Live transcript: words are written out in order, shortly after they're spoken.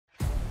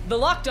The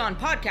Locked On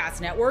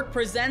Podcast Network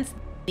presents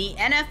the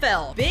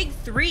NFL Big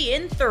 3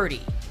 in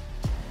 30.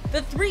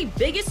 The three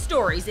biggest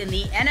stories in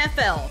the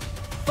NFL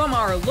from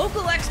our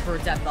local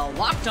experts at the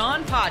Locked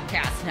On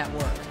Podcast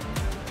Network.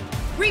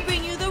 We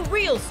bring you the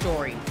real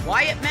story,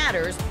 why it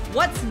matters,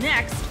 what's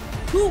next,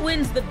 who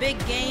wins the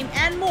big game,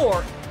 and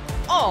more,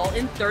 all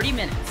in 30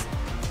 minutes.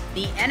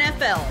 The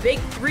NFL Big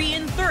 3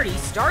 in 30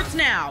 starts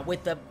now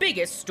with the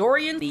biggest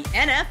story in the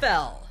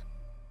NFL.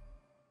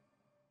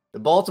 The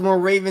Baltimore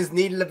Ravens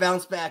needed a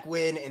bounce-back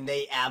win, and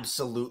they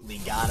absolutely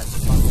got it.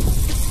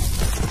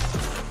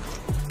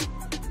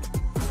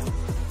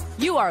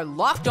 You are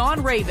Locked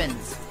On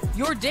Ravens,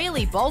 your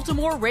daily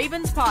Baltimore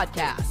Ravens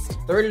podcast.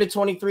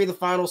 30-23, the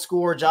final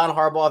score. John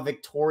Harbaugh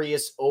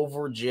victorious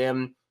over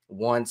Jim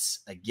once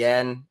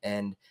again.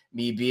 And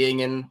me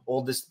being an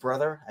oldest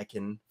brother, I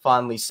can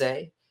fondly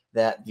say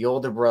that the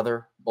older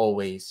brother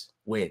always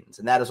wins.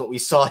 And that is what we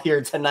saw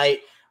here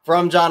tonight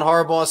from John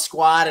Harbaugh's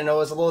squad. And it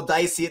was a little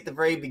dicey at the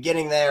very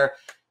beginning there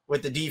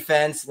with the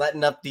defense,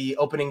 letting up the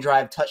opening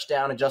drive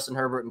touchdown to Justin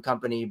Herbert and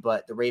company,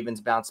 but the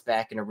Ravens bounced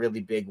back in a really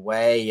big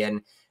way.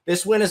 And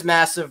this win is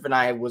massive, and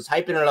I was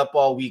hyping it up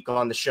all week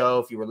on the show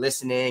if you were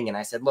listening, and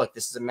I said, look,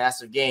 this is a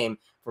massive game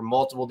for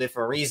multiple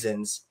different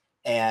reasons,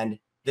 and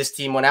this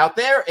team went out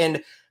there,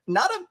 and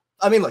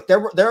look,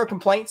 there are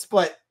complaints,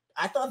 but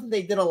I thought that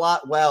they did a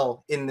lot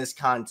well in this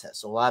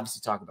contest. So we'll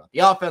obviously talk about the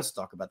offense,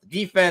 talk about the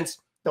defense,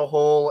 the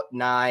whole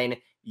 9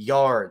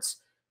 yards.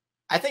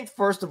 I think,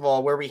 first of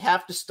all, where we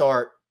have to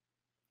start,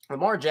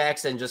 Lamar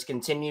Jackson just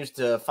continues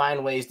to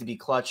find ways to be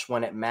clutch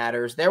when it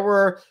matters. There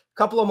were a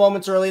couple of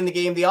moments early in the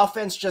game. The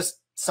offense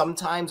just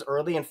sometimes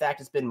early. In fact,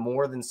 it's been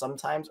more than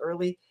sometimes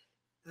early.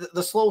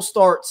 The slow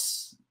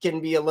starts can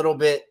be a little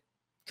bit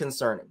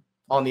concerning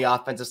on the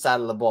offensive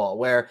side of the ball,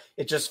 where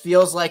it just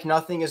feels like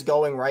nothing is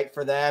going right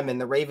for them. And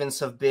the Ravens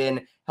have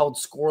been held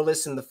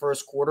scoreless in the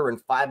first quarter in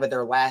 5 of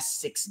their last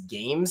 6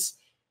 games.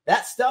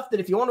 That's stuff that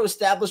if you want to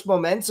establish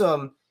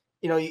momentum,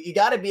 you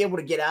got to be able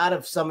to get out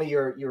of some of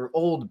your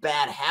old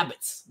bad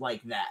habits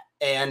like that.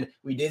 And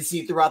we did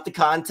see throughout the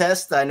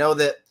contest. I know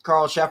that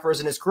Carl Sheffers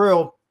and his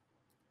crew,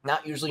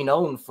 not usually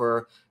known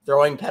for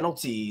throwing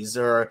penalties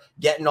or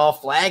getting all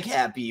flag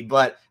happy,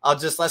 but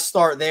let's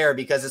start there,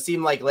 because it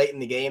seemed like late in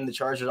the game, the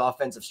Chargers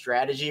offensive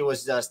strategy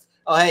was just,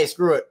 oh, hey,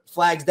 screw it.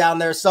 Flag's down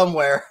there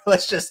somewhere.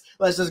 Let's just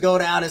go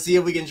down and see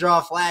if we can draw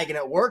a flag. And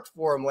it worked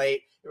for them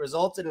late. It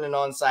resulted in an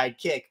onside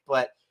kick.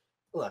 But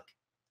look,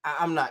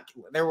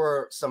 there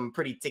were some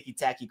pretty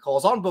ticky-tacky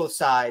calls on both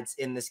sides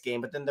in this game,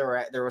 but then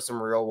there were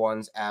some real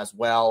ones as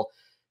well.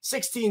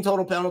 16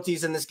 total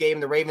penalties in this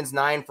game. The Ravens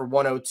 9 for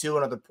 102,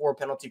 another poor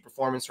penalty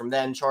performance from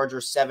them.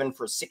 Chargers 7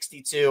 for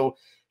 62.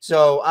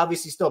 So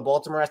obviously still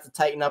Baltimore has to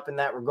tighten up in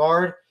that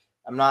regard.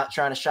 I'm not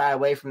trying to shy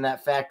away from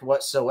that fact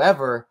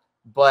whatsoever,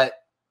 but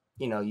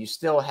you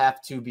still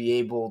have to be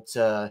able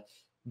to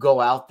go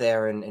out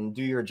there and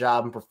do your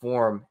job and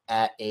perform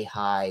at a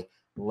high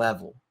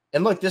level.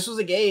 And look, this was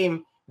a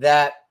game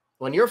that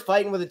when you're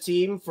fighting with a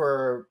team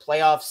for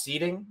playoff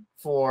seeding,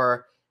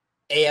 for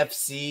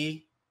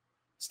AFC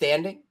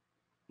standing.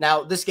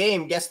 Now, this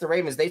game against the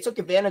Ravens, they took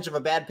advantage of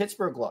a bad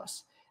Pittsburgh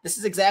loss. This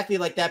is exactly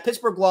like that.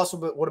 Pittsburgh loss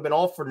would have been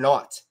all for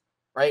naught,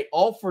 right?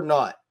 All for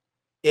naught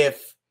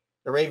if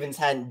the Ravens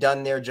hadn't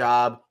done their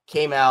job,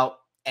 came out,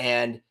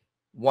 and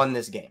won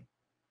this game.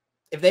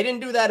 If they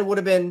didn't do that, it would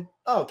have been,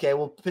 okay,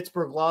 well,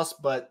 Pittsburgh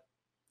lost, but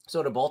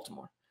so did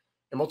Baltimore.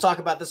 And we'll talk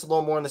about this a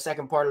little more in the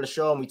second part of the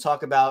show, and we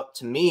talk about,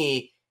 to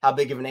me, how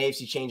big of an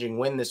AFC-changing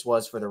win this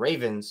was for the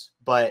Ravens.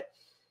 But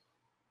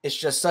it's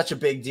just such a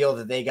big deal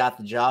that they got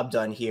the job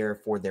done here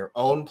for their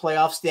own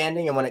playoff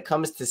standing. And when it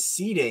comes to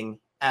seeding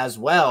as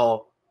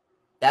well,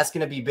 that's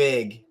going to be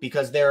big,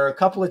 because there are a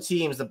couple of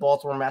teams that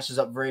Baltimore matches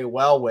up very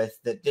well with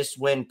that this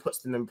win puts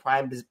them in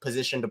prime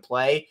position to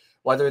play,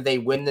 whether they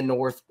win the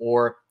North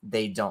or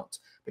they don't.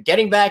 But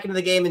getting back into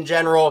the game in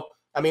general,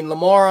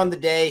 Lamar on the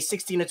day,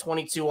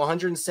 16-22,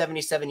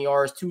 177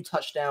 yards, 2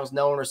 touchdowns,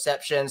 no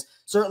interceptions.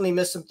 Certainly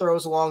missed some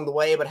throws along the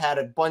way, but had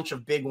a bunch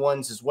of big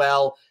ones as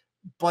well.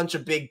 Bunch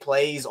of big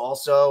plays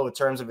also in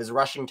terms of his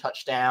rushing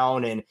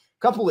touchdown, and a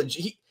couple of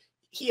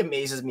he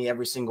amazes me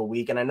every single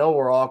week. And I know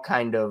we're all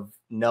kind of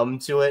numb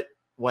to it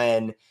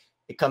when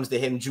it comes to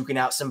him juking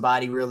out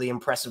somebody really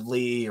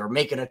impressively or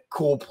making a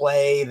cool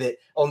play that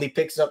only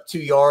picks up 2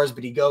 yards,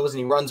 but he goes and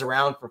he runs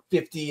around for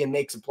 50 and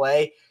makes a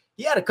play.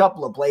 He had a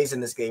couple of plays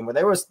in this game where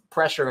there was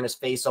pressure in his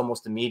face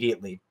almost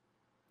immediately,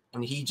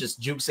 and he just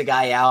jukes a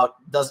guy out,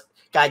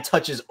 guy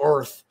touches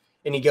earth,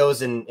 and he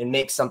goes and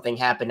makes something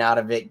happen out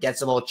of it,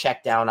 gets a little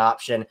check down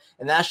option.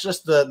 And that's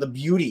just the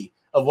beauty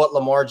of what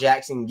Lamar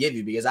Jackson can give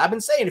you. Because I've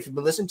been saying, if you've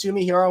been listening to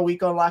me here all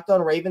week on Locked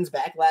On Ravens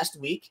back last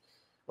week,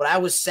 what I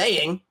was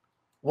saying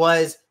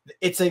was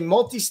it's a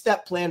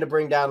multi-step plan to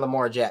bring down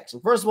Lamar Jackson.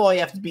 First of all, you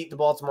have to beat the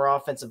Baltimore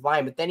offensive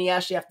line, but then you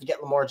actually have to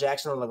get Lamar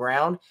Jackson on the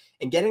ground.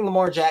 And getting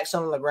Lamar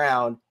Jackson on the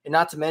ground, and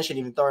not to mention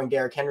even throwing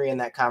Derrick Henry in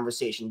that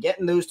conversation,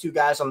 getting those two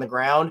guys on the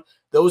ground,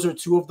 those are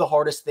two of the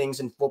hardest things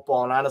in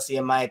football. And honestly,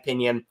 in my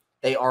opinion,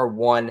 they are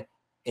 1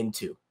 and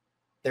 2.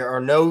 There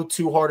are no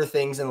two harder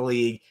things in the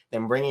league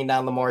than bringing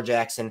down Lamar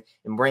Jackson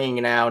and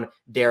bringing down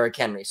Derrick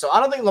Henry. So I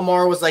don't think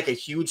Lamar was like a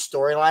huge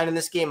storyline in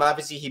this game.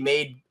 Obviously, he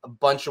made a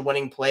bunch of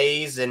winning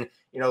plays and,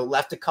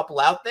 left a couple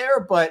out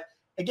there. But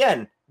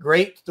again,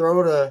 great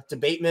throw to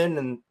Bateman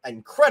and an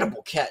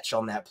incredible catch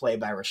on that play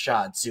by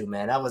Rashad too,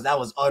 man. That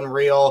was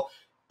unreal.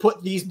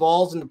 Put these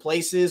balls into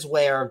places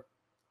where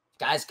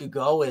guys could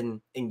go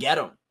and get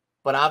them.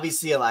 But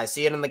obviously, I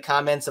see it in the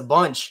comments a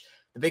bunch.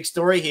 The big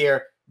story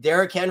here,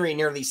 Derrick Henry,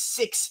 nearly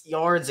 6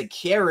 yards a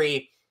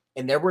carry.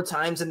 And there were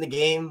times in the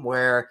game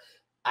where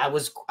I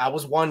was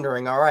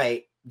wondering, all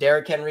right,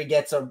 Derrick Henry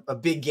gets a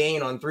big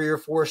gain on 3 or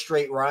 4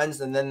 straight runs,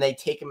 and then they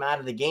take him out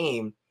of the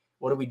game.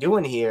 What are we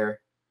doing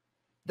here?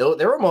 Though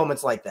there were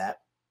moments like that.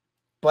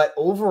 But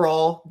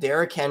overall,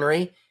 Derrick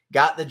Henry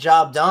got the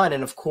job done.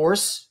 And of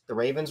course, the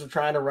Ravens were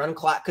trying to run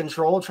clock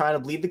control, trying to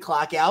bleed the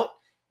clock out.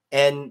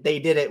 And they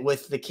did it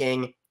with the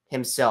king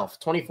himself.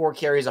 24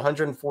 carries,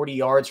 140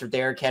 yards for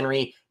Derrick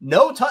Henry.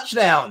 No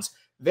touchdowns.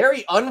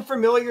 Very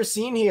unfamiliar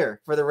scene here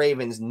for the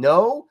Ravens.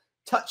 No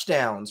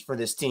touchdowns for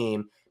this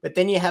team. But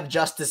then you have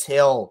Justice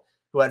Hill,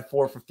 who had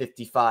 4 for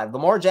 55.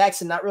 Lamar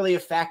Jackson, not really a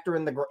factor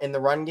in the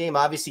run game.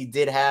 Obviously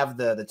did have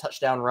the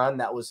touchdown run.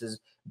 That was his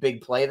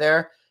big play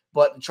there.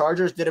 But the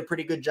Chargers did a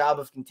pretty good job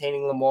of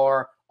containing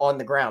Lamar on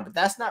the ground. But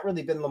that's not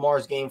really been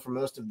Lamar's game for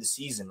most of the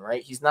season,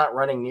 right? He's not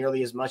running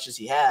nearly as much as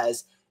he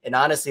has. And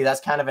honestly,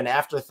 that's kind of an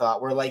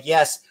afterthought. We're like,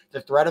 yes,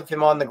 the threat of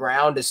him on the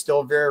ground is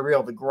still very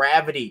real. The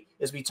gravity,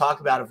 as we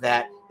talk about, of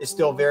that is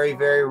still very,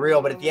 very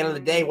real. But at the end of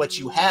the day, what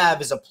you have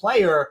is a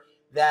player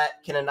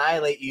that can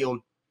annihilate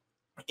you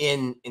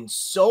in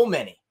so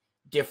many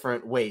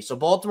different ways. So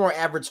Baltimore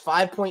averaged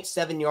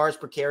 5.7 yards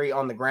per carry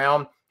on the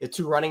ground. The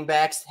 2 running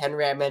backs,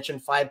 Henry, I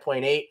mentioned,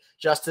 5.8.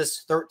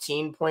 Justice,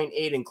 13.8,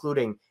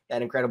 including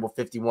that incredible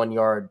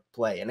 51-yard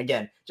play. And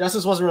again,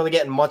 Justice wasn't really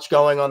getting much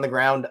going on the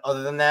ground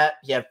other than that.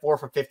 He had 4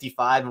 for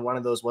 55, and one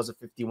of those was a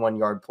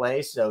 51-yard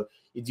play. So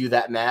you do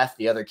that math.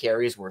 The other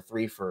carries were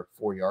 3 for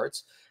 4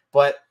 yards.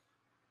 But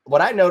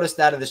what I noticed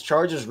out of this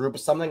Chargers group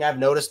is something I've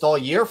noticed all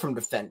year from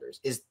defenders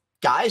is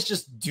guys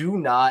just do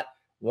not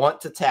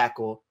want to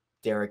tackle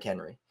Derrick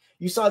Henry.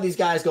 You saw these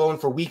guys going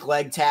for weak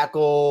leg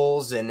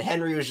tackles, and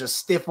Henry was just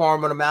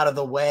stiff-arming them out of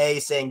the way,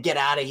 saying, get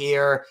out of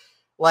here.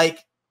 Like,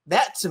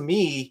 that to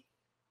me,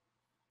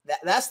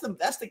 that's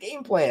the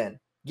game plan.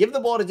 Give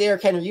the ball to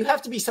Derrick Henry. You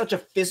have to be such a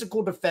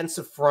physical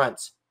defensive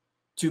front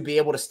to be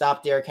able to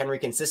stop Derrick Henry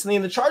consistently.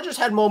 And the Chargers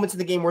had moments in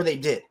the game where they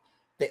did.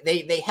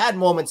 They had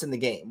moments in the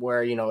game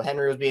where,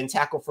 Henry was being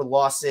tackled for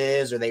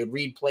losses or they would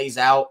read plays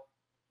out.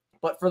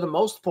 But for the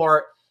most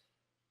part,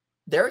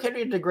 Derrick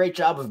Henry did a great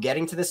job of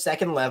getting to the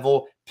second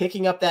level,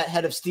 picking up that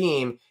head of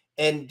steam,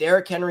 and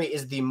Derrick Henry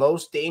is the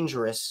most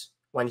dangerous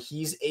when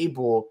he's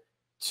able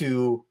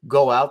to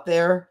go out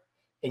there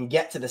and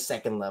get to the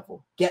second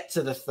level, get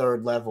to the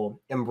third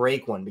level, and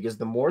break one, because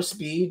the more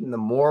speed and the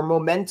more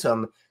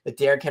momentum that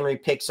Derrick Henry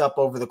picks up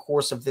over the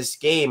course of this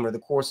game or the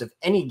course of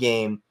any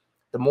game,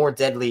 the more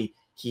deadly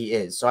he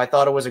is. So I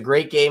thought it was a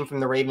great game from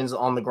the Ravens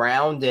on the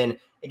ground, and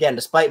again,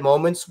 despite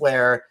moments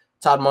where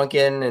Todd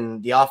Monken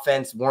and the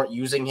offense weren't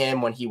using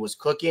him when he was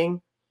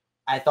cooking,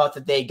 I thought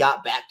that they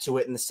got back to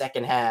it in the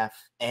second half,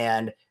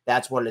 and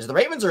that's what it is. The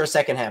Ravens are a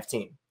second-half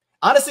team.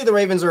 Honestly, the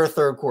Ravens are a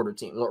third-quarter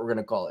team, what we're going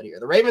to call it here.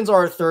 The Ravens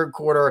are a third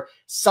quarter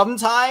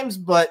sometimes,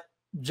 but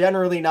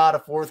generally not a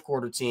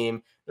fourth-quarter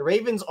team. The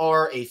Ravens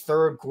are a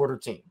third-quarter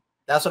team.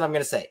 That's what I'm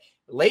going to say.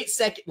 Late,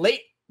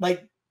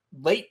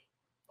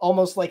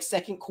 almost like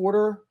second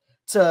quarter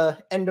to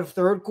end of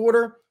third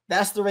quarter,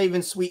 that's the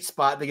Ravens' sweet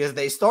spot because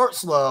they start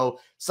slow.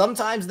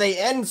 Sometimes they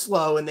end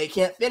slow and they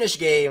can't finish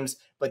games,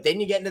 but then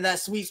you get into that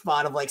sweet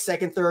spot of like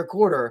second, third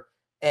quarter,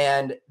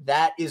 and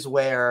that is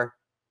where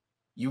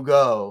you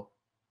go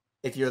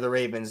if you're the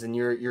Ravens and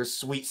your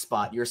sweet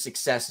spot, your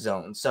success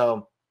zone.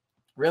 So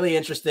really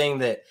interesting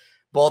that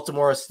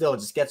Baltimore still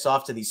just gets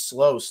off to these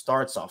slow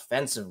starts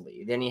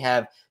offensively. Then you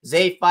have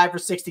Zay 5 for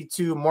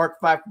 62, Mark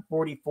 5 for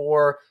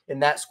 44 in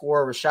that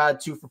score, Rashad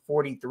 2 for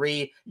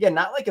 43. Yeah,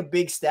 not like a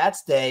big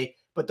stats day,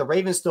 but the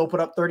Ravens still put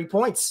up 30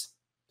 points.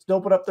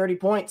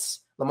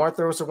 Lamar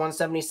throws for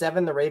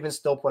 177. The Ravens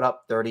still put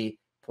up 30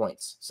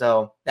 points.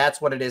 So that's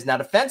what it is. Now,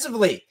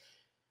 defensively,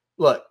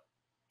 look,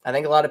 I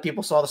think a lot of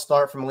people saw the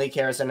start from Malik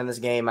Harrison in this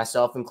game,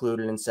 myself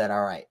included, and said,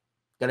 all right,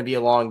 going to be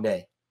a long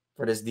day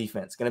for this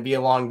defense. Going to be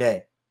a long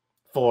day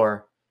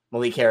for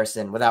Malik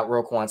Harrison without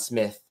Roquan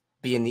Smith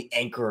being the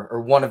anchor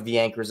or one of the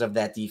anchors of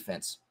that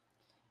defense.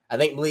 I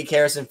think Malik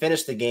Harrison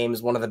finished the game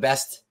as one of the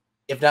best,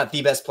 if not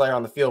the best player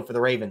on the field for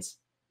the Ravens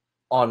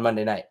on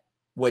Monday night,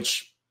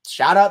 which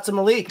shout out to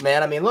Malik,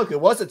 man. I mean, look, it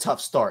was a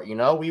tough start.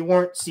 We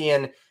weren't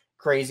seeing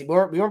crazy. We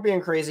weren't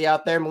being crazy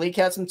out there. Malik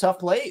had some tough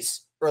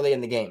plays early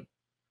in the game,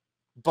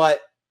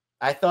 but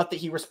I thought that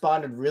he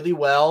responded really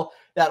well.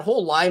 That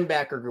whole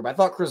linebacker group, I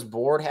thought Chris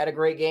Board had a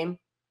great game.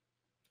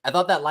 I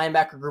thought that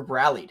linebacker group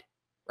rallied,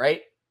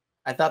 right?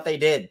 I thought they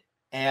did.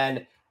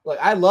 And look,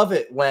 I love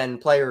it when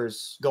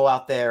players go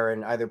out there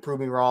and either prove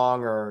me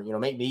wrong or,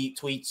 make me eat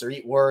tweets or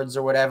eat words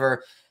or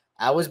whatever.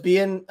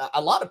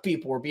 a lot of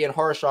people were being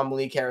harsh on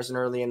Malik Harrison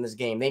early in this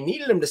game. They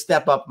needed him to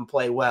step up and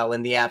play well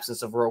in the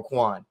absence of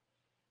Roquan.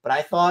 But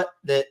I thought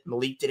that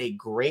Malik did a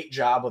great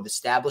job of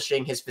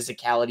establishing his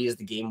physicality as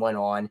the game went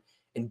on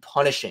and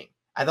punishing.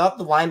 I thought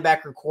the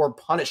linebacker core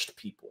punished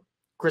people,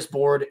 Chris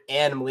Board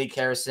and Malik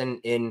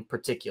Harrison in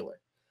particular.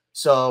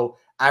 So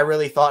I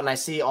really thought, and I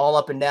see all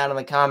up and down in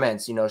the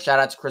comments, shout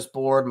out to Chris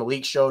Board.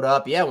 Malik showed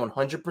up. Yeah,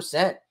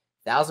 100%,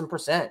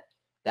 1,000%.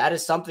 That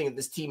is something that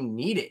this team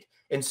needed.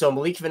 And so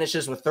Malik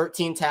finishes with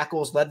 13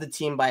 tackles, led the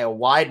team by a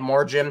wide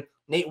margin.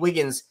 Nate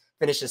Wiggins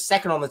finishes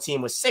second on the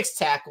team with 6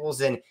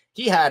 tackles, and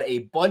he had a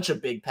bunch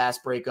of big pass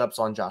breakups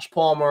on Josh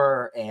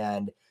Palmer,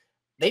 and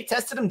they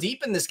tested him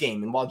deep in this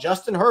game. And while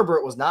Justin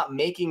Herbert was not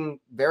making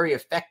very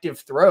effective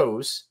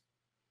throws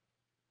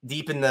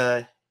deep,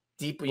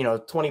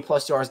 20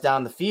 plus yards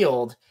down the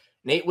field,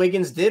 Nate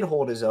Wiggins did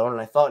hold his own,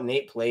 and I thought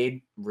Nate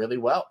played really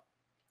well.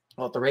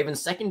 Well, the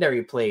Ravens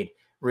secondary played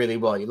really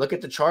well. You look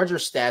at the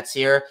Chargers stats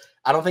here.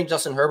 I don't think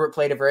Justin Herbert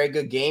played a very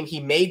good game. He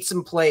made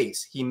some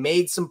plays. He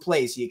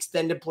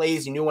extended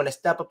plays. He knew when to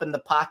step up in the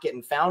pocket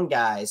and found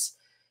guys.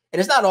 And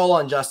it's not all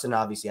on Justin,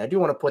 obviously. I do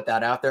want to put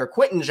that out there.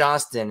 Quentin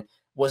Johnston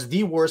was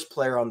the worst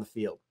player on the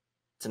field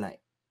tonight.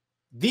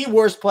 The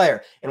worst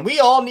player. And we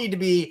all need to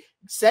be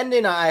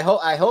sending, I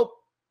hope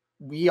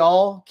we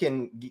all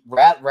can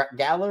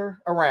gather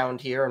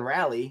around here and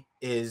rally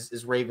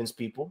is Ravens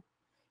people.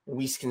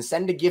 We can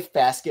send a gift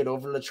basket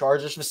over to the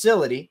Chargers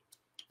facility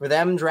for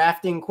them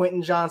drafting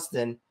Quentin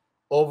Johnston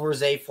over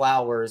Zay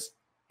Flowers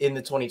in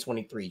the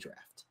 2023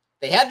 draft.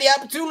 They had the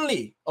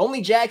opportunity.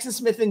 Only Jackson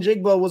Smith and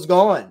Jigba was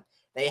gone.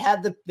 They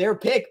had their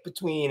pick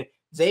between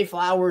Zay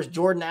Flowers,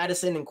 Jordan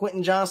Addison, and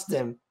Quentin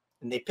Johnston,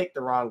 and they picked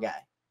the wrong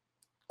guy.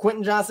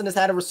 Quentin Johnston has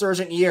had a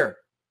resurgent year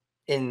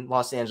in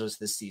Los Angeles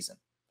this season.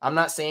 I'm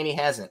not saying he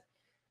hasn't,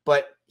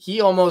 but he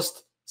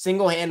almost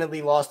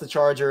single-handedly lost the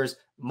Chargers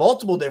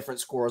multiple different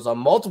scores on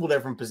multiple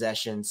different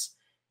possessions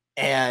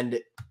and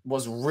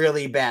was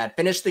really bad.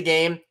 Finished the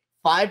game,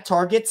 5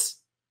 targets,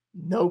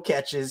 no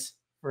catches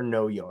for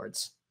no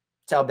yards.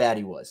 That's how bad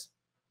he was.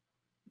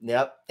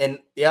 Yep.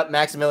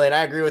 Maximilian,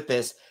 I agree with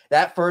this.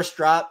 That first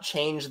drop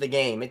changed the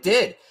game. It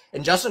did.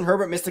 And Justin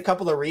Herbert missed a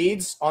couple of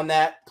reads on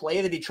that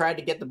play that he tried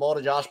to get the ball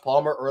to Josh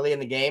Palmer early in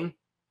the game.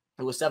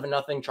 It was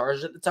 7-0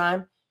 Chargers at the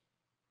time.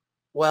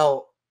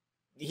 Well,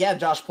 he had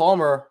Josh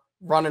Palmer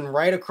running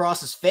right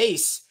across his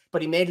face,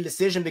 but he made a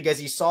decision because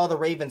he saw the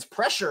Ravens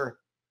pressure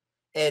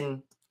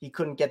and he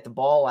couldn't get the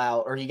ball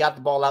out, or he got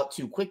the ball out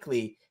too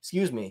quickly,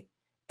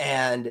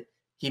 and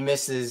he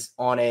misses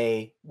on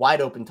a wide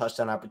open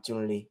touchdown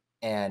opportunity,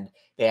 and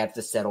they have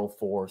to settle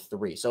for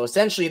 3. So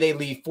essentially they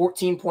leave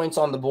 14 points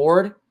on the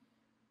board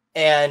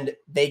and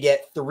they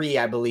get 3,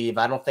 I believe.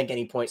 I don't think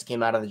any points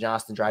came out of the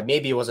Johnston drive.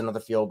 Maybe it was another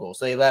field goal.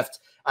 So they left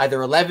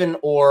either 11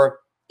 or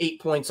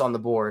 8 points on the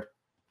board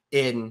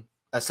in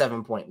a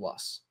 7-point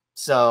loss.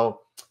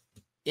 So,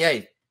 yeah,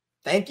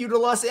 thank you to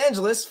Los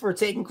Angeles for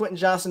taking Quentin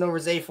Johnston over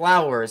Zay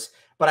Flowers.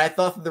 But I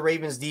thought that the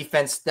Ravens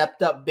defense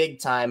stepped up big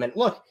time. And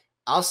look,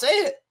 I'll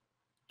say it.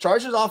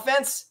 Chargers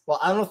offense, well,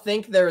 I don't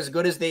think they're as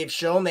good as they've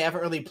shown. They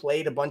haven't really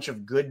played a bunch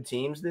of good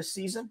teams this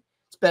season,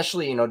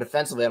 especially,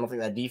 defensively. I don't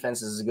think that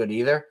defense is as good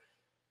either.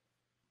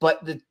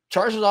 But the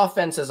Chargers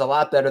offense is a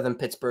lot better than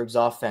Pittsburgh's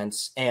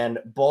offense. And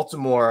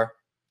Baltimore,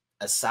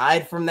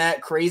 aside from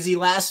that crazy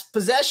last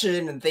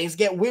possession, and things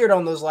get weird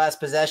on those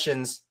last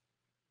possessions,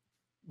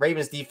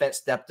 Ravens defense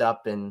stepped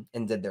up and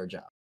did their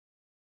job.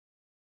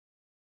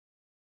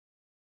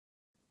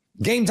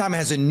 Game Time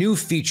has a new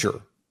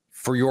feature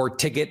for your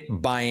ticket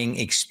buying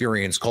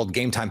experience called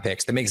Game Time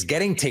Picks that makes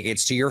getting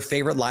tickets to your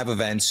favorite live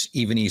events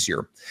even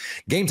easier.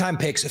 Game Time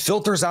Picks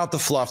filters out the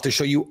fluff to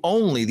show you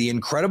only the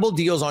incredible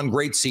deals on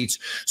great seats,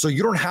 so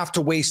you don't have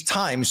to waste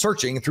time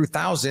searching through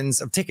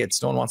thousands of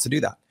tickets. No one wants to do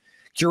that.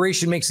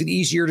 Curation makes it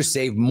easier to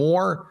save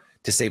more,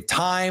 to save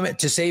time,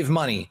 to save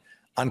money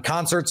on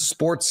concerts,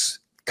 sports,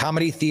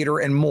 comedy, theater,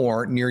 and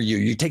more near you.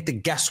 You take the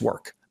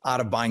guesswork out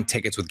of buying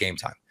tickets with Game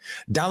Time.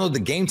 Download the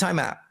Game Time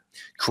app,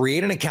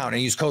 create an account,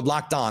 and use code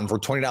Locked On for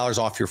 $20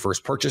 off your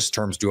first purchase.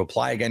 Terms do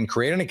apply. Again,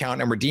 create an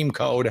account and redeem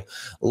code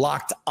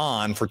Locked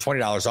On for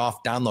 $20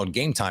 off. Download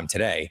Game Time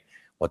today.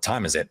 What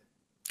time is it?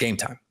 Game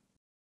Time.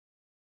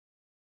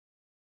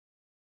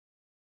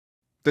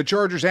 The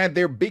Chargers had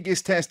their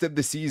biggest test of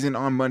the season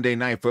on Monday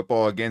Night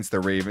Football against the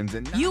Ravens.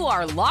 And you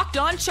are Locked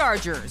On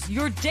Chargers,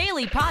 your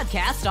daily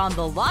podcast on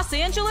the Los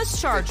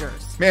Angeles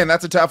Chargers. Man,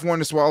 that's a tough one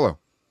to swallow.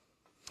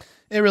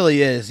 It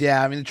really is,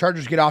 yeah. I mean, the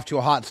Chargers get off to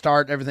a hot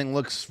start. Everything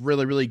looks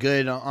really, really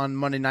good on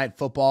Monday Night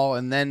Football,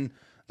 and then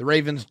the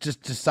Ravens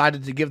just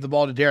decided to give the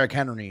ball to Derrick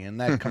Henry,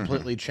 and that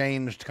completely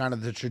changed kind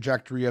of the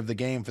trajectory of the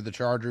game for the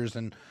Chargers.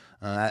 And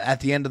at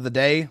the end of the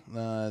day,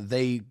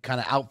 they kind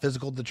of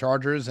out-physicaled the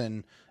Chargers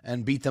and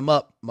beat them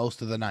up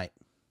most of the night.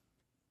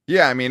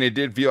 Yeah, I mean, it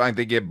did feel like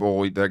they got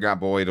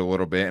bullied a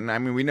little bit. And I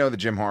mean, we know the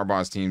Jim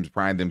Harbaugh's teams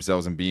pride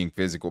themselves in being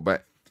physical,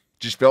 but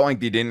just felt like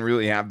they didn't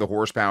really have the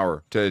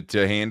horsepower to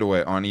handle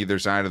it on either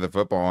side of the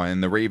football.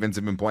 And the Ravens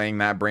have been playing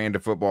that brand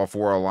of football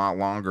for a lot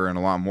longer and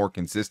a lot more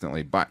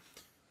consistently. But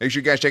Make sure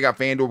you guys check out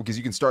FanDuel because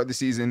you can start the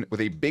season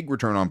with a big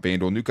return on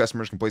FanDuel. New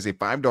customers can place a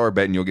 $5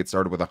 bet and you'll get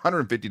started with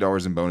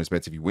 $150 in bonus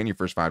bets if you win your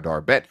first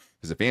 $5 bet.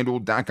 Visit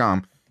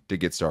FanDuel.com to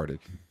get started.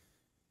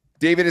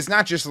 David, it's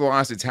not just the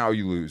loss, it's how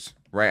you lose,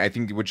 right? I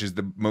think which is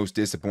the most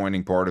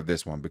disappointing part of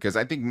this one, because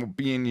I think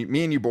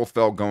me and you both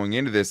felt going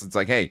into this, it's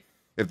like, hey,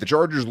 if the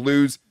Chargers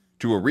lose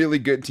to a really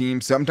good team,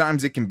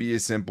 sometimes it can be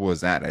as simple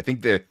as that. I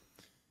think the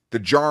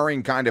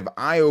jarring kind of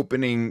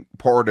eye-opening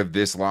part of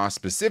this loss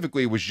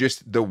specifically was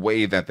just the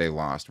way that they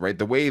lost, right?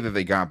 The way that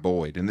they got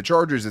bullied. And the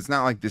Chargers, it's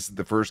not like this is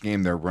the first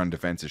game their run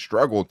defense has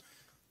struggled,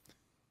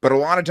 but a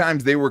lot of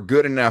times they were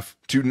good enough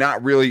to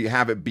not really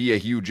have it be a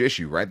huge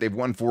issue, right? They've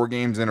won 4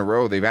 games in a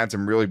row. They've had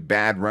some really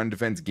bad run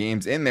defense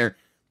games in there,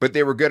 but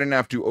they were good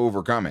enough to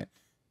overcome it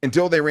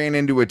until they ran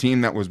into a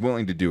team that was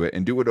willing to do it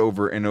and do it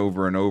over and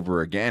over and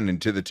over again,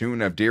 and to the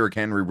tune of Derrick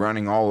Henry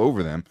running all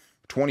over them.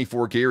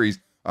 24 carries,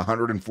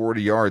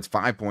 140 yards,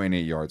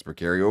 5.8 yards per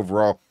carry.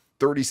 Overall,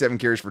 37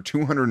 carries for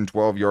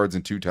 212 yards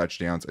and 2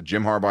 touchdowns. A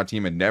Jim Harbaugh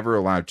team had never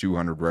allowed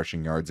 200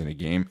 rushing yards in a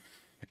game.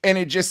 And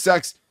it just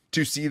sucks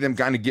to see them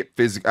kind of get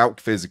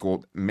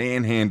out-physical,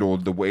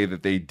 manhandled the way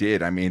that they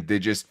did. I mean,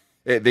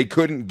 they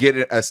couldn't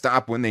get a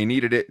stop when they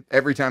needed it.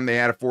 Every time they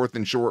had a 4th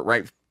and short,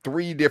 right?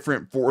 3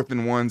 different 4th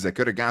and 1s that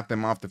could have got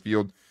them off the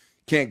field.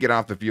 Can't get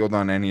off the field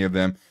on any of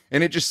them.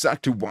 And it just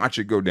sucked to watch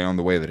it go down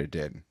the way that it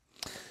did.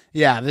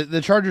 Yeah,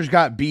 the Chargers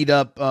got beat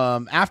up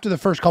after the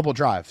first couple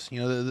drives.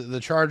 You know, the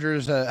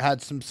Chargers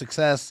had some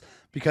success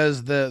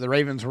because the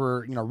Ravens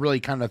were, you know, really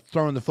kind of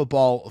throwing the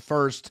football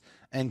first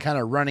and kind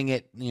of running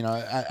it, you know.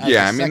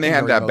 Yeah, I mean, they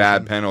had that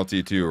bad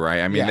penalty too, right?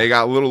 I mean, they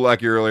got a little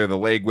lucky earlier. The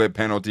leg whip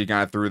penalty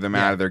kind of threw them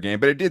out of their game,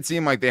 but it did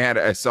seem like they had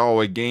a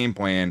solid game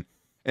plan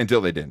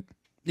until they didn't.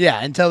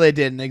 Yeah, until they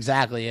didn't,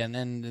 exactly.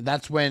 And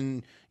that's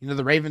when, you know,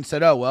 the Ravens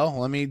said, oh, well,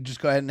 let me just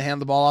go ahead and hand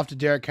the ball off to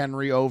Derrick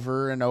Henry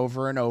over and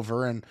over and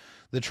over. And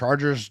the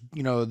Chargers,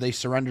 you know, they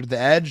surrendered the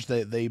edge.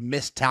 They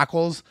missed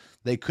tackles.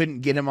 They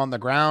couldn't get him on the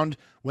ground.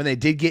 When they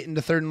did get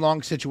into 3rd and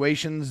long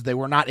situations, they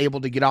were not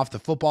able to get off the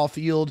football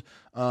field,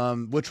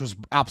 which was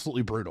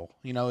absolutely brutal.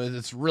 You know,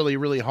 it's really,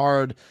 really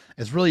hard.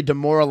 It's really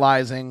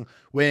demoralizing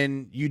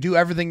when you do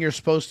everything you're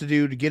supposed to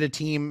do to get a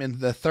team in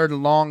the 3rd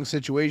and long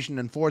situation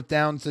and 4th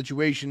down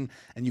situation,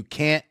 and you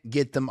can't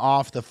get them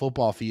off the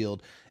football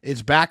field.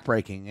 It's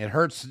backbreaking. It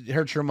hurts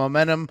your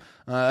momentum,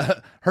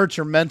 hurts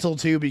your mental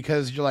too,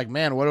 because you're like,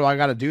 man, what do I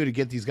got to do to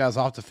get these guys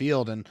off the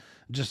field? And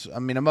just, I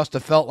mean, it must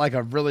have felt like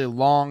a really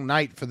long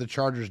night for the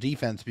Chargers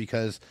defense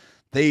because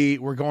they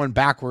were going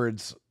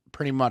backwards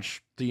pretty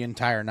much the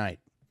entire night.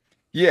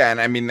 Yeah, and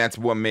I mean, that's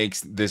what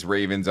makes this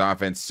Ravens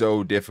offense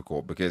so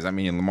difficult because, I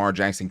mean, Lamar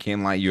Jackson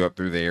can light you up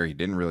through the air. He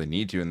didn't really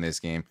need to in this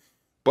game,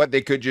 but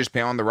they could just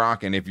pound the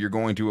rock, and if you're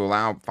going to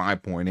allow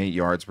 5.8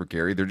 yards per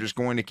carry, they're just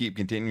going to keep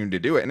continuing to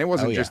do it, and it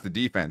wasn't just the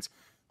defense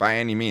by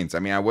any means. I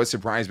mean, I was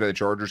surprised by the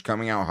Chargers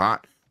coming out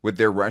hot with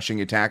their rushing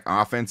attack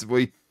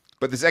offensively,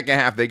 but the second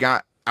half, they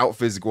got out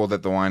physical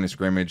at the line of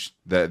scrimmage.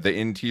 The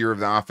interior of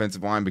the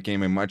offensive line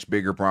became a much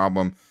bigger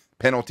problem.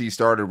 Penalties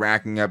started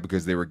racking up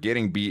because they were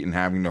getting beat and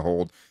having to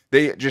hold.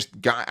 They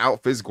just got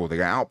out physical. They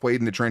got outplayed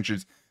in the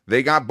trenches.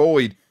 They got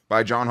bullied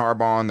by John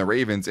Harbaugh and the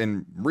Ravens.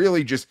 And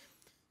really just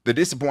the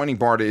disappointing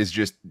part is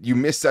just you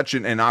miss such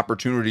an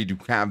opportunity to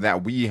have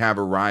that we have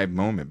arrived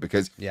moment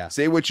because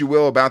say what you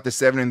will about the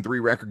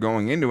 7-3 record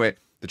going into it,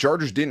 the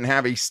Chargers didn't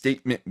have a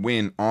statement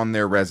win on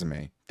their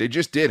resume. They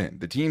just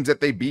didn't. The teams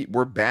that they beat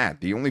were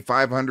bad. The only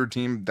 500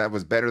 team that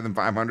was better than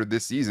 500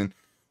 this season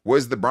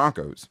was the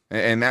Broncos.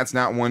 And that's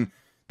not one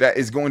that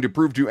is going to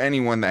prove to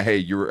anyone that, hey,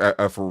 you're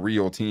a for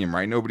real team,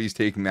 right? Nobody's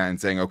taking that and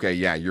saying, okay,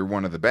 yeah, you're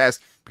one of the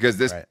best because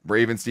this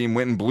Ravens team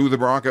went and blew the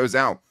Broncos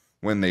out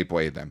when they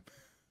played them.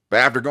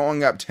 But after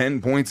going up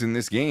 10 points in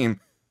this game,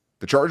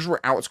 the Chargers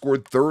were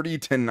outscored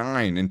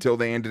 30-9 until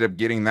they ended up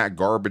getting that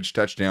garbage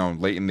touchdown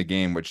late in the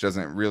game, which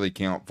doesn't really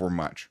count for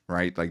much,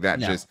 right? Like that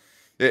just...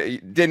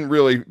 It didn't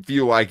really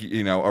feel like,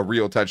 you know, a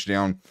real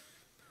touchdown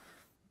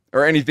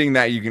or anything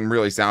that you can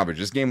really salvage.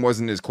 This game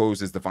wasn't as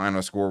close as the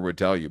final score would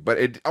tell you, but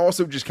it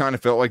also just kind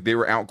of felt like they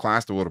were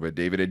outclassed a little bit,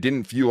 David. It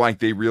didn't feel like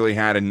they really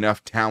had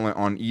enough talent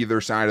on either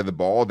side of the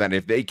ball that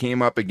if they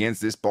came up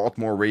against this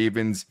Baltimore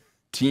Ravens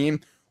team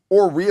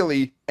or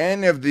really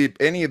any of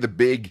the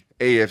big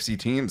AFC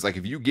teams, like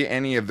if you get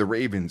any of the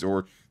Ravens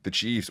or the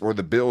Chiefs or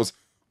the Bills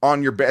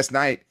on your best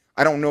night,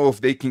 I don't know if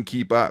they can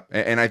keep up.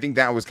 And I think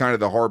that was kind of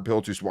the hard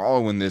pill to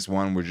swallow in this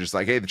one, was just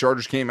like, hey, the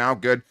Chargers came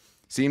out good,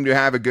 seemed to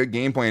have a good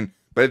game plan,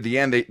 but at the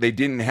end, they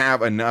didn't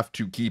have enough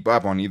to keep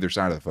up on either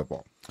side of the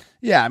football.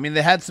 Yeah, I mean,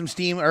 they had some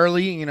steam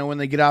early, you know, when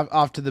they get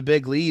off to the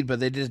big lead,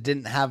 but they just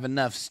didn't have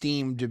enough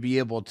steam to be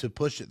able to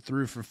push it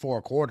through for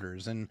 4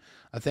 quarters. And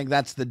I think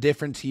that's the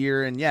difference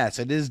here. And yes,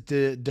 it is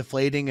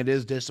deflating. It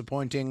is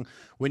disappointing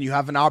when you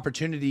have an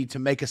opportunity to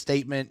make a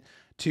statement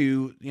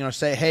to, you know,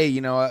 say, hey, you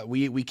know,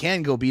 we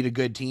can go beat a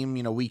good team.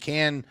 You know, we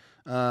can,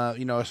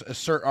 you know,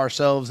 assert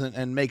ourselves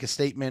and make a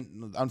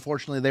statement.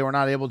 Unfortunately, they were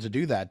not able to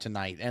do that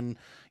tonight. And,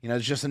 you know,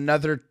 it's just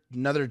another,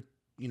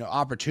 you know,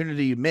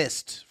 opportunity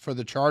missed for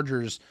the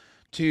Chargers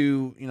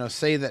to,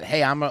 say that,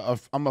 hey, I'm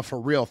a for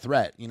real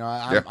threat.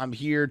 I'm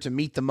here to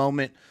meet the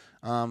moment.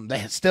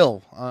 They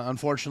still,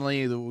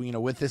 unfortunately,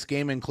 with this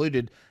game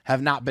included,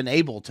 have not been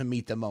able to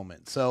meet the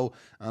moment. So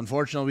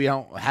unfortunately, we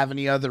don't have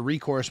any other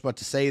recourse but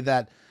to say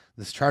that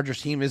this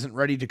Chargers team isn't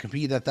ready to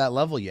compete at that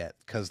level yet,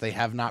 because they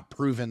have not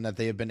proven that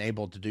they have been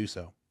able to do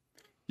so.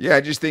 Yeah,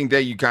 I just think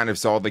that you kind of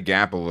saw the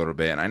gap a little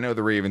bit. And I know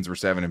the Ravens were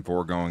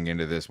 7-4 going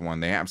into this one.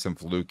 They have some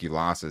fluky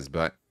losses,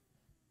 but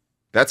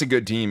that's a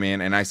good team, man.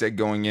 And I said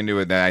going into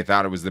it that I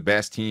thought it was the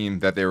best team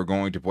that they were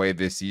going to play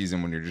this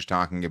season when you're just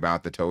talking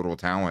about the total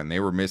talent. And they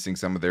were missing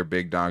some of their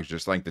big dogs,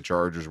 just like the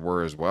Chargers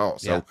were as well.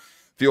 So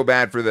feel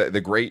bad for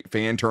the great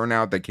fan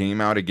turnout that came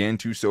out again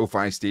to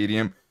SoFi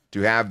Stadium,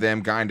 to have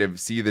them kind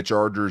of see the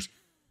Chargers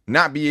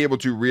not be able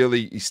to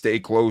really stay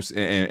close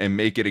and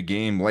make it a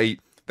game late.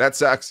 That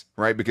sucks,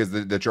 right? Because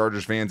the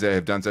Chargers fans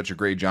have done such a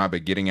great job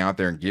at getting out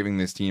there and giving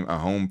this team a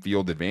home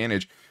field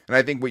advantage. And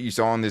I think what you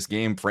saw in this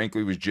game,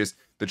 frankly, was just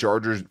the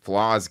Chargers'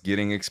 flaws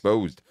getting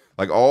exposed.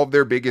 Like all of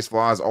their biggest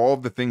flaws, all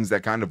of the things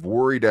that kind of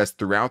worried us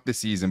throughout the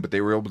season, but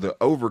they were able to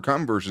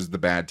overcome versus the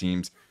bad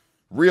teams,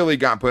 really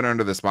got put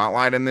under the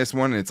spotlight in this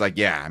one. And it's like,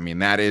 yeah, I mean,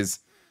 that is,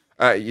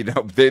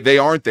 they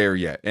aren't there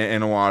yet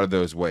in a lot of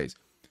those ways.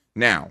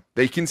 Now,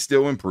 they can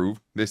still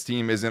improve. This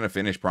team isn't a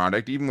finished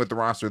product, even with the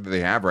roster that they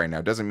have right now.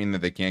 It doesn't mean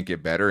that they can't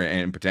get better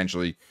and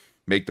potentially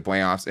make the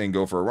playoffs and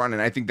go for a run.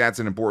 And I think that's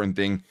an important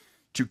thing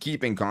to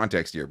keep in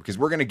context here, because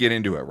we're going to get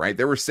into it, right?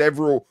 There were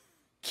several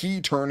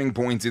key turning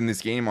points in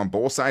this game on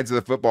both sides of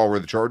the football where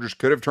the Chargers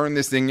could have turned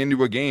this thing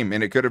into a game,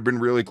 and it could have been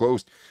really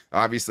close.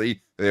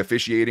 Obviously, the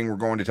officiating we're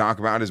going to talk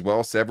about as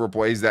well. Several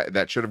plays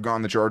that should have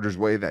gone the Chargers'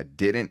 way that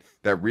didn't,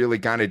 that really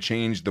kind of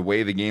changed the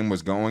way the game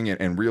was going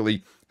and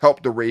really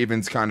helped the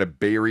Ravens kind of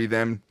bury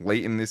them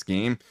late in this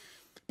game.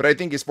 But I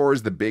think as far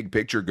as the big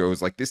picture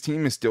goes, like this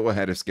team is still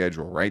ahead of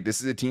schedule, right? This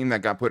is a team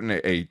that got put in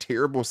a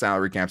terrible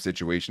salary cap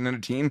situation, and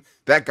a team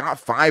that got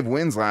 5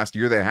 wins last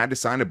year that had to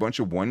sign a bunch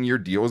of one-year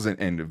deals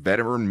and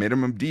veteran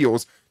minimum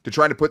deals to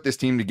try to put this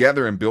team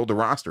together and build a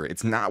roster.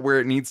 It's not where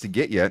it needs to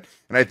get yet.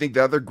 And I think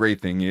the other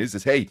great thing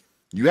is hey,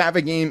 you have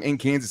a game in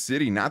Kansas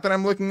City. Not that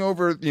I'm looking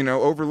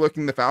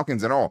overlooking the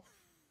Falcons at all.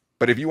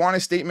 But if you want a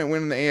statement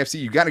win in the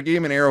AFC, you got a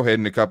game in Arrowhead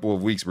in a couple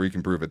of weeks where you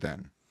can prove it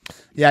then.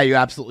 Yeah, you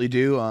absolutely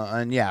do.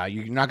 And yeah,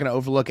 you're not going to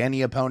overlook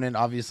any opponent.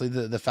 Obviously,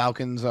 the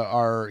Falcons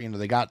are,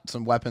 they got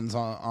some weapons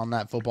on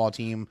that football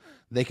team.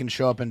 They can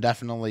show up and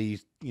definitely,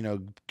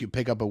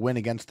 pick up a win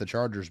against the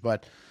Chargers.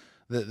 But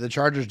the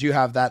Chargers do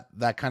have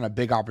that kind of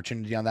big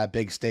opportunity on that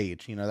big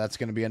stage. That's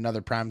going to be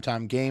another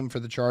primetime game for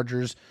the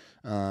Chargers.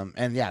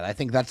 And yeah, I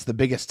think that's the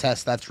biggest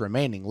test that's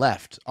remaining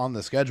left on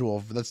the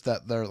schedule. That's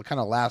their kind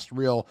of last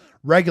real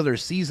regular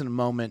season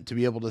moment to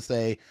be able to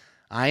say,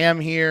 I am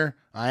here.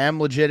 I am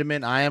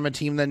legitimate. I am a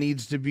team that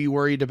needs to be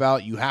worried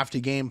about. You have to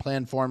game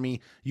plan for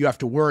me. You have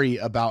to worry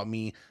about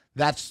me.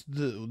 That's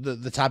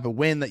the type of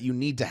win that you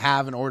need to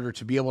have in order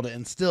to be able to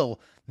instill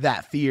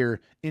that fear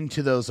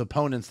into those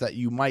opponents that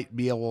you might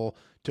be able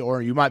to,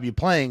 or you might be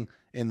playing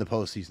in the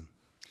postseason.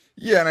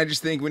 Yeah, and I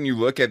just think when you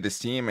look at this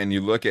team and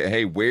you look at,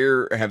 hey,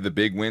 where have the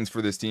big wins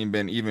for this team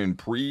been even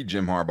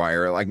pre-Jim Harbaugh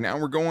era? Like now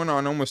we're going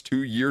on almost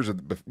 2 years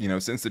of,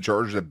 since the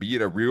Chargers have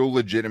beat a real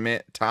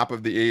legitimate top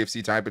of the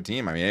AFC type of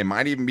team. I mean, it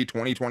might even be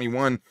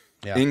 2021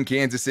 in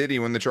Kansas City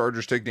when the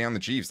Chargers took down the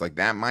Chiefs. Like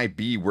that might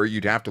be where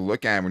you'd have to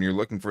look at when you're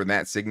looking for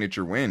that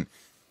signature win.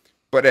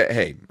 But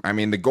hey, I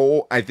mean, the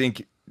goal I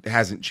think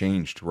hasn't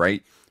changed,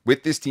 right?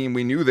 With this team,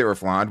 we knew they were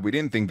flawed. We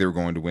didn't think they were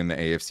going to win the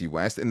AFC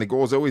West. And the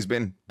goal has always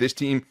been this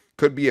team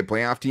could be a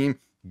playoff team,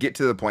 get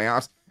to the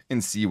playoffs,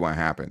 and see what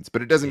happens.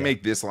 But it doesn't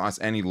make this loss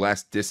any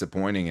less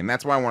disappointing. And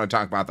that's why I want to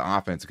talk about the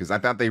offense, because I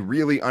thought they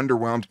really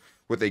underwhelmed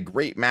with a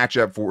great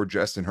matchup for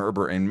Justin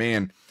Herbert. And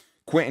man,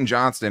 Quentin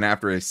Johnston,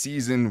 after a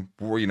season,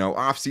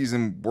 off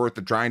season worth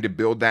of trying to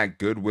build that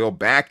goodwill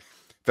back,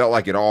 felt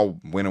like it all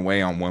went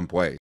away on one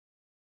play.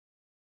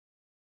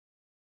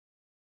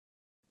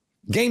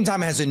 Game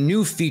Time has a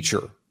new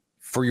feature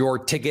for your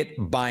ticket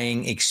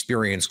buying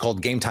experience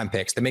called Game Time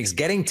Picks that makes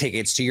getting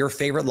tickets to your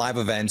favorite live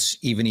events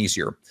even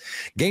easier.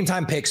 Game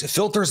Time Picks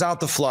filters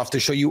out the fluff to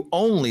show you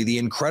only the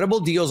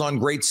incredible deals on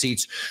great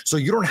seats, so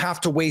you don't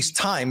have to waste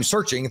time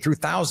searching through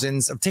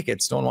thousands of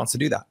tickets. No one wants to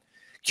do that.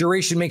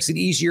 Curation makes it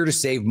easier to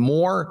save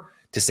more,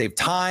 to save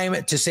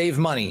time, to save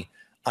money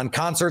on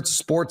concerts,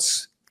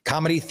 sports,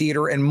 comedy,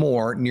 theater, and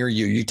more near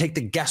you. You take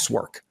the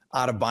guesswork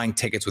out of buying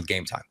tickets with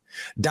Game Time.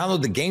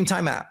 Download the Game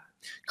Time app.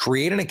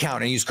 Create an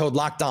account and use code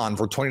Locked On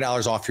for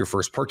 $20 off your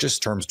first purchase.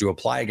 Terms do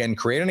apply. Again,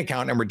 create an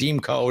account and redeem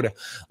code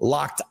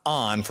Locked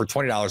On for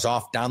 $20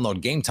 off. Download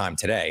Game Time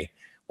today.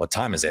 What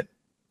time is it?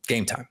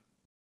 Game time.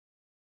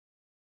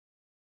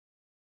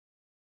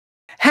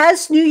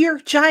 Has New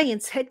York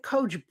Giants head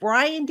coach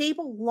Brian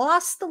Daboll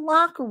lost the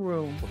locker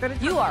room?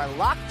 You are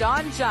Locked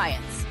On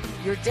Giants,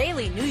 your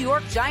daily New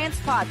York Giants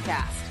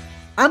podcast.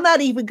 I'm not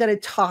even going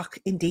to talk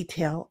in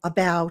detail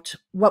about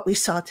what we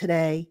saw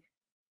today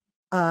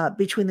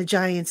between the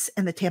Giants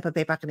and the Tampa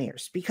Bay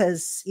Buccaneers,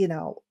 because,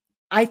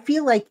 I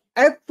feel like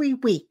every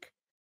week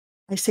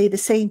I say the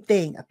same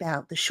thing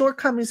about the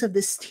shortcomings of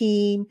this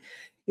team,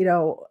 you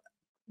know,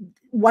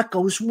 what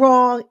goes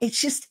wrong.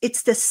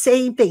 It's the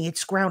same thing.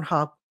 It's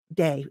Groundhog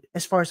Day,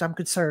 as far as I'm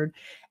concerned,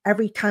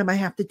 every time I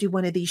have to do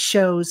one of these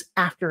shows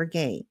after a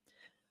game.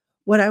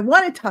 What I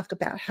want to talk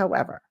about,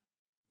 however,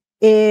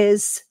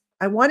 is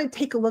I want to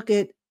take a look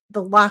at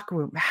the locker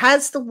room.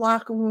 Has the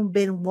locker room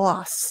been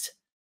lost?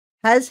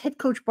 Has head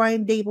coach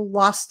Brian Dable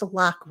lost the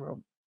locker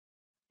room?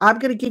 I'm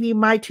going to give you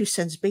my 2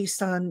 cents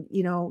based on,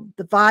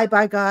 the vibe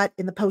I got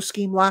in the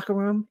post-game locker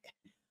room,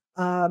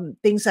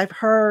 things I've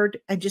heard,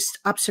 and just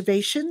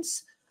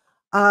observations.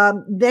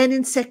 Then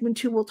in segment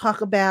 2, we'll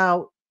talk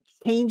about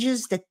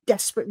changes that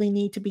desperately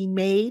need to be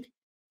made.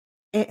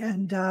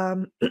 And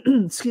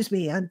excuse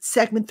me, on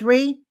segment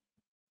 3,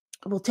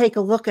 we'll take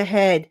a look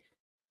ahead.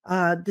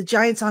 The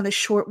Giants on a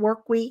short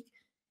work week,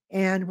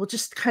 and we'll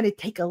just kind of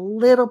take a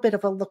little bit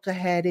of a look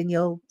ahead, and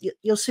you'll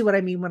see what I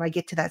mean when I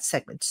get to that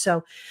segment.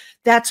 So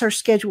that's our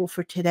schedule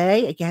for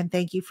today. Again,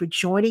 thank you for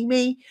joining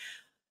me.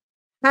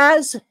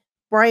 Has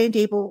Brian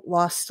Dable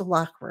lost the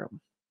locker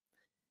room?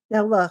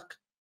 Now, look,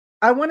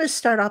 I want to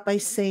start off by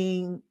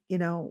saying,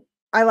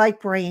 I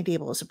like Brian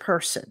Dable as a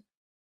person.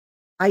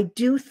 I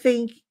do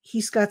think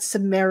he's got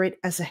some merit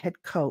as a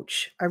head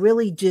coach. I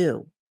really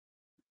do.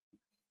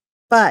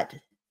 But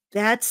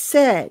that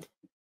said,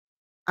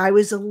 I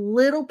was a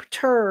little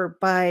perturbed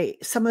by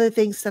some of the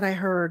things that I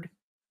heard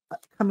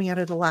coming out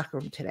of the locker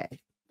room today.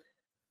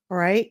 All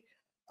right.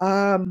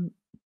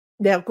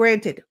 Now,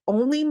 granted,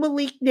 only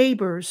Malik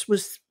Neighbors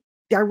was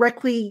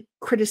directly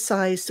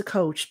criticized the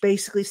coach,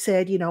 basically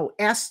said,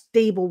 ask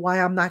Dable why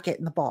I'm not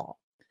getting the ball.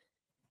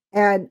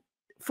 And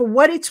for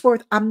what it's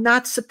worth, I'm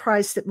not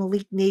surprised that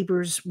Malik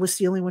Neighbors was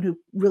the only one who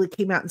really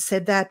came out and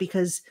said that,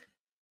 because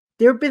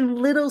there have been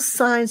little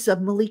signs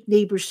of Malik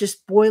Neighbors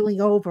just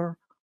boiling over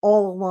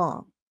all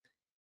along.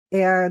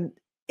 And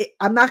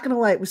I'm not going to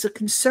lie, it was a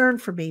concern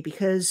for me,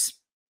 because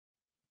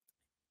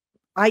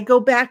I go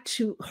back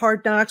to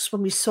Hard Knocks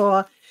when we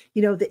saw,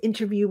 the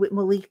interview with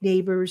Malik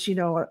Neighbors,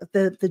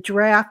 the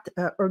draft,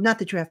 or not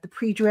the draft, the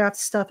pre-draft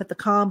stuff at the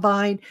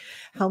combine,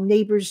 how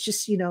Neighbors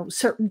just,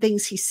 certain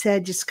things he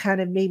said just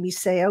kind of made me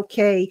say,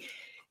 okay,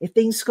 if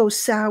things go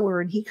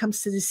sour and he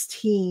comes to this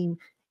team,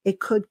 it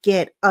could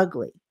get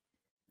ugly.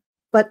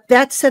 But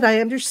that said, I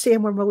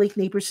understand where Malik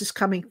Neighbors is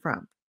coming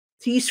from.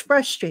 He's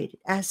frustrated,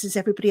 as is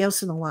everybody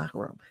else in the locker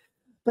room.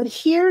 But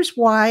here's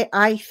why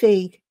I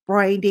think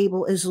Brian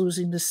Dable is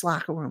losing this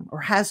locker room,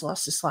 or has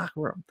lost this locker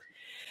room.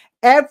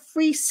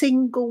 Every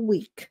single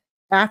week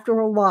after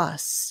a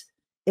loss,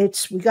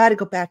 we got to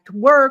go back to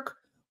work.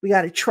 We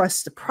got to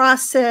trust the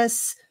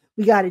process.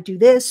 We got to do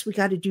this. We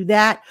got to do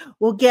that.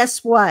 Well,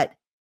 guess what?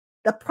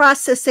 The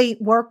process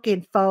ain't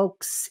working,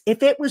 folks.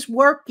 If it was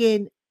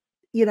working,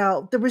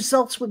 the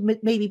results would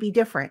maybe be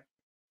different.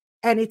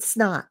 And it's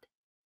not.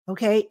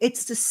 Okay?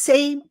 It's the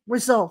same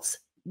results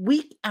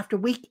week after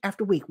week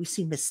after week. We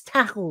see missed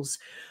tackles.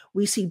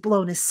 We see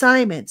blown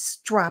assignments,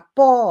 drop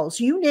balls,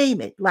 you name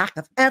it, lack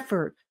of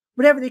effort,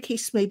 whatever the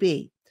case may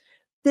be.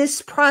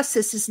 This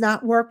process is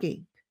not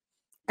working.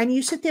 And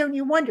you sit there and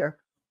you wonder,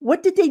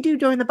 what did they do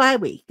during the bye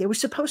week? They were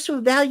supposed to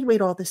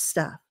evaluate all this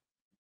stuff.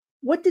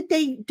 What did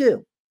they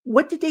do?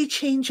 What did they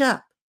change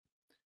up?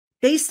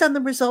 Based on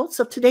the results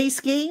of today's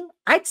game,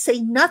 I'd say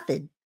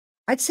nothing.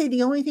 I'd say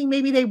the only thing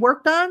maybe they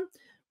worked on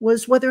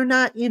was whether or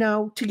not,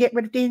 to get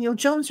rid of Daniel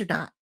Jones or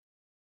not.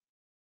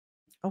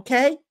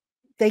 Okay?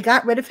 They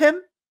got rid of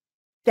him.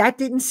 That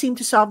didn't seem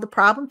to solve the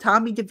problem.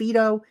 Tommy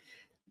DeVito,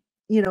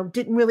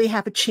 didn't really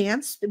have a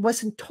chance. It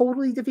wasn't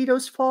totally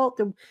DeVito's fault.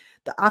 The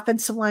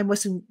offensive line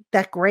wasn't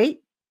that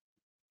great.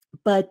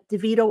 But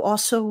DeVito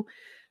also,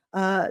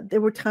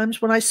 there were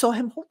times when I saw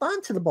him hold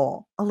on to the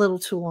ball a little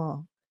too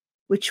long,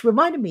 which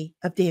reminded me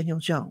of Daniel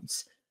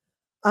Jones.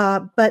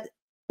 But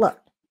look,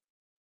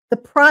 the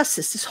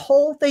process, this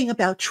whole thing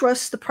about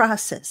trust the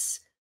process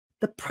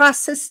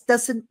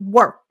doesn't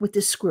work with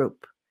this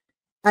group.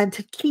 And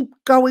to keep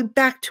going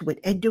back to it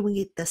and doing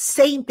it the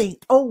same thing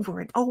over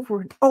and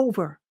over and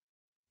over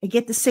and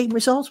get the same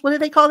results, what do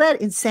they call that?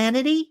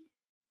 Insanity?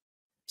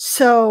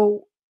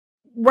 So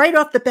right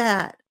off the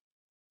bat,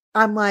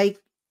 I'm like,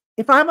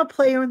 if I'm a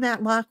player in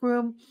that locker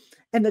room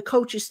and the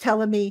coach is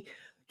telling me,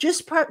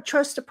 just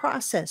trust the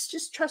process,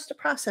 just trust the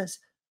process.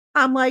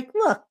 I'm like,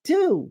 look,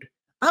 dude,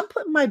 I'm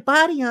putting my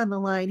body on the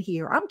line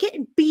here. I'm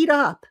getting beat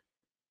up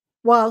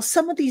while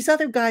some of these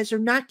other guys are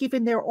not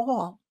giving their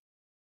all.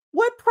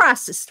 What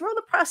process? Throw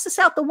the process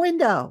out the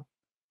window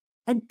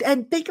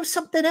and think of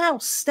something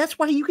else. That's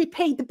why you get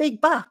paid the big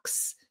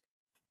bucks.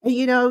 And,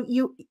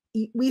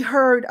 we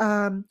heard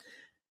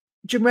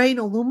Jermaine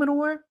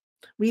Illuminor.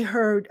 We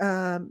heard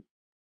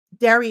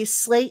Darius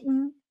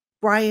Slayton,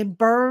 Brian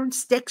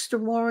Burns, Dexter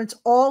Lawrence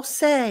all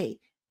say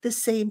the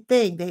same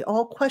thing. They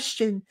all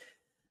question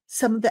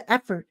some of the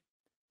effort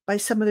by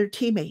some of their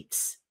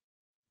teammates.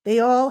 They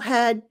all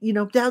had,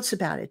 doubts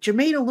about it.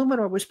 Jermaine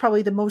Illuminor was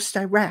probably the most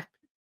direct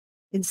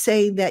in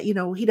saying that,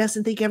 he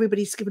doesn't think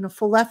everybody's given a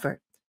full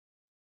effort.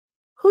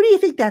 Who do you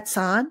think that's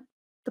on?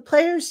 The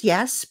players,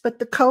 yes, but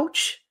the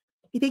coach,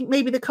 You think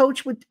maybe the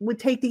coach would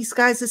take these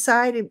guys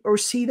aside or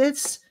see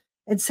this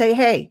and say,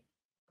 hey,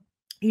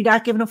 you're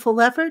not giving a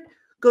full effort?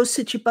 Go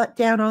sit your butt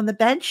down on the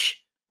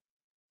bench.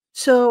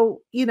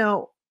 So,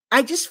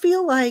 I just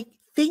feel like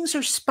things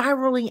are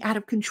spiraling out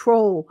of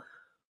control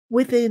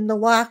within the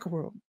locker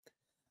room.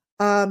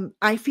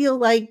 I feel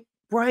like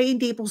Brian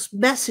Dable's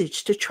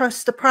message to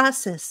trust the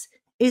process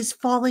is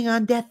falling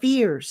on deaf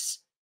ears.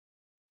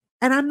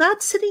 And I'm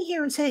not sitting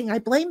here and saying I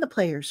blame the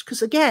players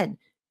because, again,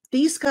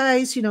 these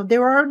guys,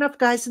 there are enough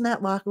guys in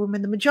that locker room,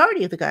 and the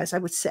majority of the guys, I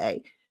would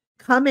say,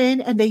 come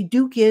in and they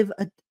do give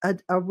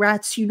a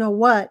rat's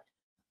you-know-what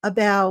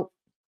about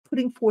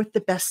putting forth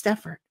the best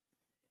effort.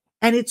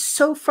 And it's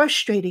so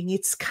frustrating.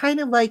 It's kind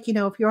of like,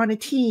 if you're on a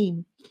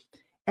team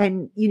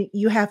and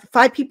you have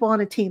 5 people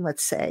on a team,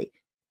 let's say,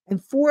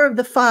 and 4 of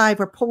the 5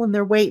 are pulling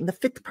their weight and the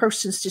 5th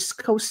person's just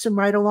coasting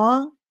right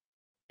along,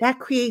 that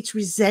creates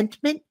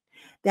resentment.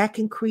 That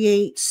can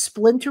create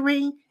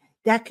splintering.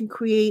 That can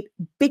create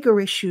bigger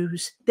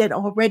issues that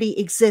already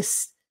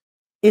exist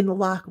in the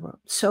locker room.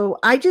 So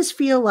I just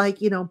feel like,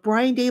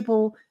 Brian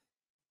Dable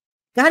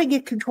got to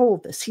get control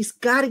of this. He's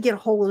got to get a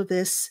hold of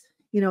this.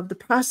 The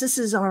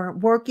processes aren't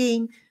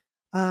working.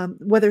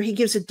 Whether he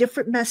gives a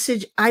different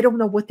message, I don't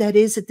know what that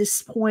is at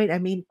this point. I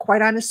mean,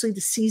 quite honestly,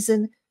 the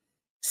season,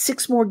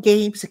 6 more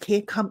games, it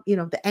can't come,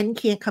 the end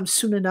can't come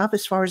soon enough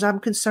as far as I'm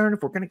concerned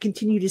if we're going to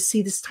continue to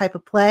see this type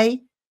of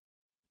play.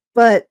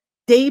 But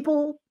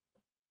Dable,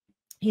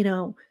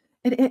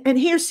 and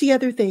here's the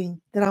other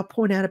thing that I'll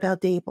point out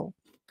about Dable.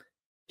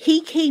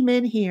 He came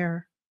in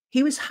here,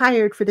 he was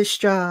hired for this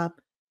job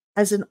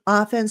as an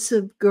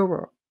offensive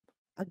guru,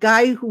 a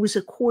guy who was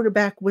a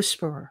quarterback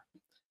whisperer.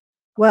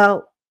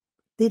 Well,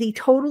 did he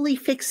totally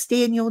fix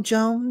Daniel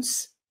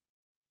Jones?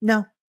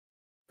 No.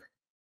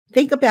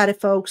 Think about it,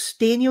 folks.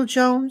 Daniel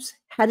Jones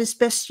had his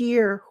best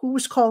year. Who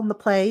was calling the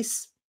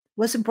plays? It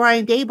wasn't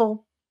Brian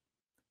Dable.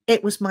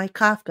 It was Mike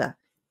Kafka.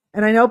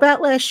 And I know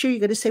about last year,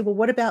 you're going to say, well,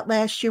 what about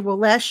last year? Well,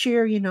 last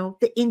year,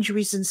 the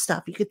injuries and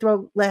stuff. You could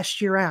throw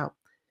last year out.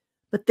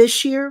 But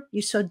this year,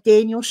 you saw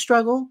Daniel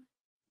struggle.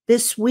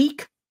 This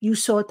week, you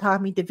saw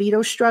Tommy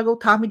DeVito struggle.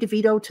 Tommy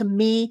DeVito, to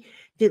me,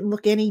 didn't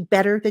look any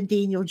better than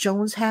Daniel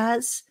Jones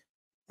has.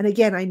 And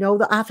again, I know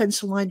the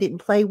offensive line didn't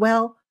play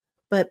well,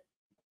 but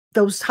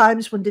those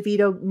times when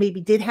DeVito maybe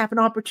did have an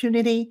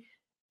opportunity,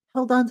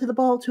 held on to the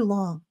ball too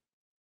long.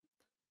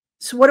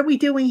 So what are we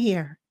doing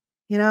here?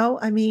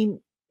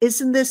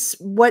 Isn't this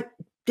what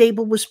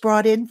Dable was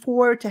brought in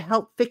for, to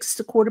help fix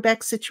the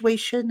quarterback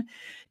situation,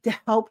 to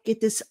help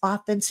get this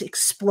offense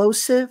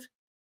explosive?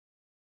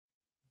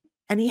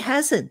 And he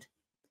hasn't.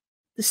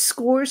 The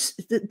scores,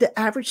 the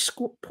average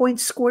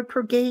points scored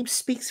per game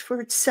speaks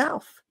for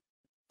itself.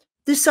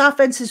 This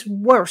offense is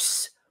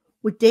worse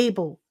with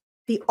Dable,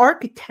 the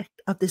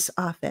architect of this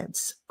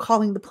offense,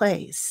 calling the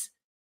plays.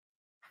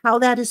 How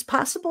that is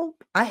possible,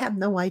 I have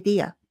no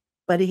idea.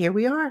 But here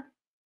we are.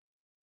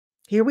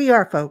 Here we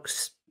are,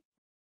 folks.